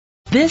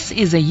This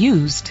is a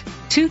used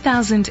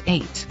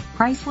 2008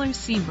 Chrysler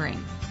Sebring,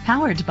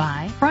 powered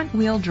by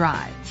front-wheel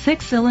drive,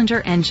 6-cylinder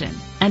engine,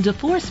 and a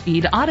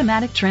 4-speed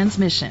automatic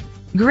transmission.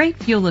 Great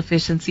fuel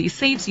efficiency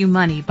saves you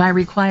money by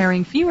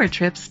requiring fewer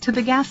trips to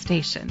the gas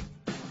station.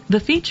 The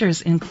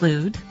features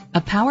include a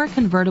power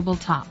convertible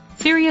top,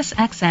 Sirius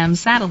XM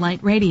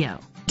satellite radio,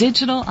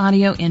 digital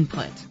audio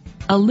input,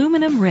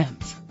 aluminum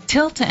rims,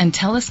 tilt and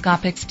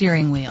telescopic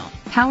steering wheel,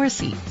 power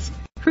seats,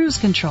 cruise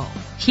control,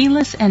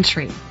 keyless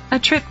entry, a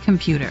trip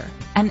computer,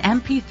 an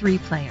MP3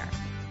 player.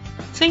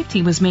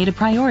 Safety was made a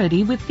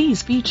priority with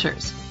these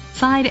features: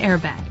 side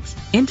airbags,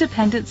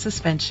 independent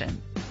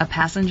suspension, a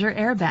passenger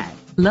airbag,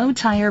 low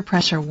tire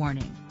pressure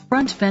warning,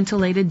 front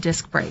ventilated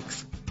disc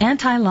brakes,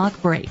 anti-lock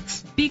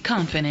brakes. Be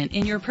confident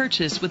in your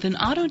purchase with an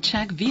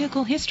AutoCheck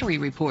Vehicle History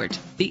Report,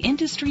 the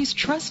industry's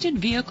trusted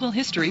vehicle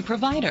history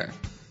provider.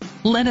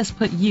 Let us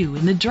put you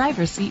in the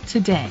driver's seat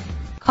today.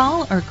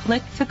 Call or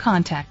click to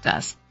contact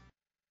us.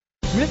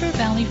 River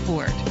Valley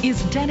Ford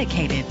is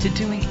dedicated to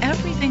doing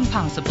everything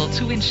possible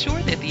to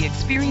ensure that the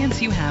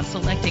experience you have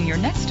selecting your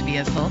next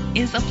vehicle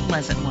is a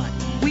pleasant one.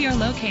 We are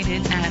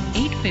located at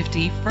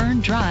 850 Fern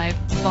Drive,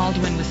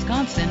 Baldwin,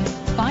 Wisconsin,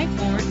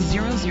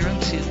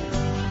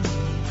 54002.